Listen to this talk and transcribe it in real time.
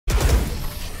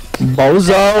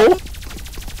Bozo!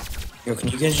 Yo, can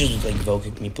you guys just like vote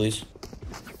kick me, please?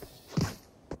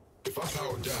 If I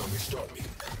power down, restart me.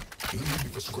 You need me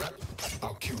for scrap,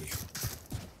 I'll kill you.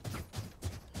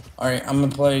 Alright, I'm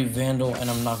gonna play Vandal and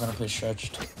I'm not gonna play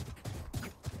Stretched.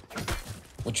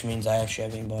 Which means I actually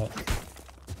have aimbot.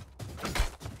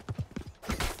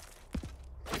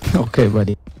 Okay,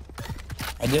 buddy.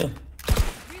 I do.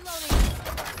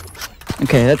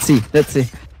 Okay, let's see.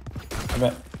 I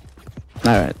bet.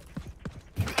 Alright.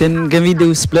 Can we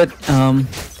do split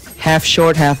half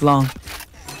short, half long?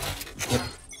 Yep.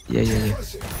 Yeah.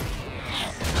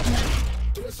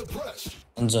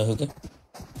 And hookah.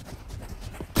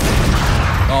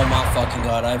 Oh my fucking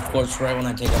god, I have course right when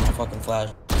I take out my fucking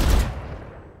flash.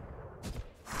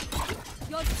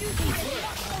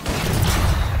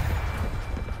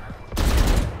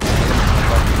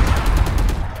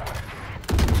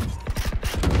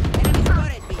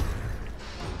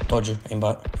 Told you,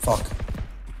 aimbot. Fuck.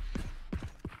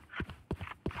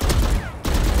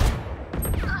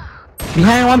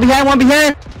 One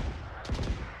behind!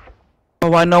 Oh,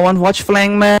 why no one watch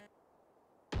flank, man?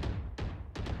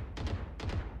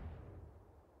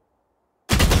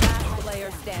 Last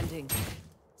player standing.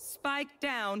 Spike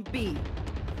down B.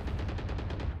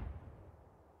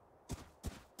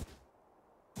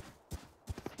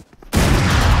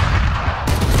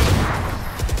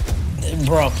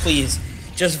 Bro, please.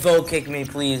 Just vote kick me,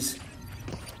 please.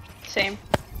 Same.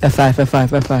 F5.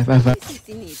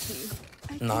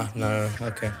 No,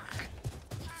 okay.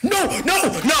 No,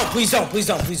 please don't.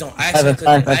 I actually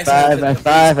clicked it.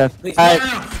 F5. Please,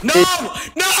 no!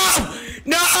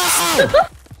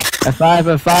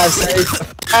 F5, save.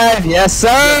 F5, yes,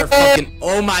 sir! Fucking,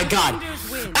 oh my god.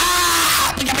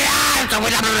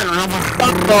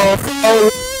 Oh,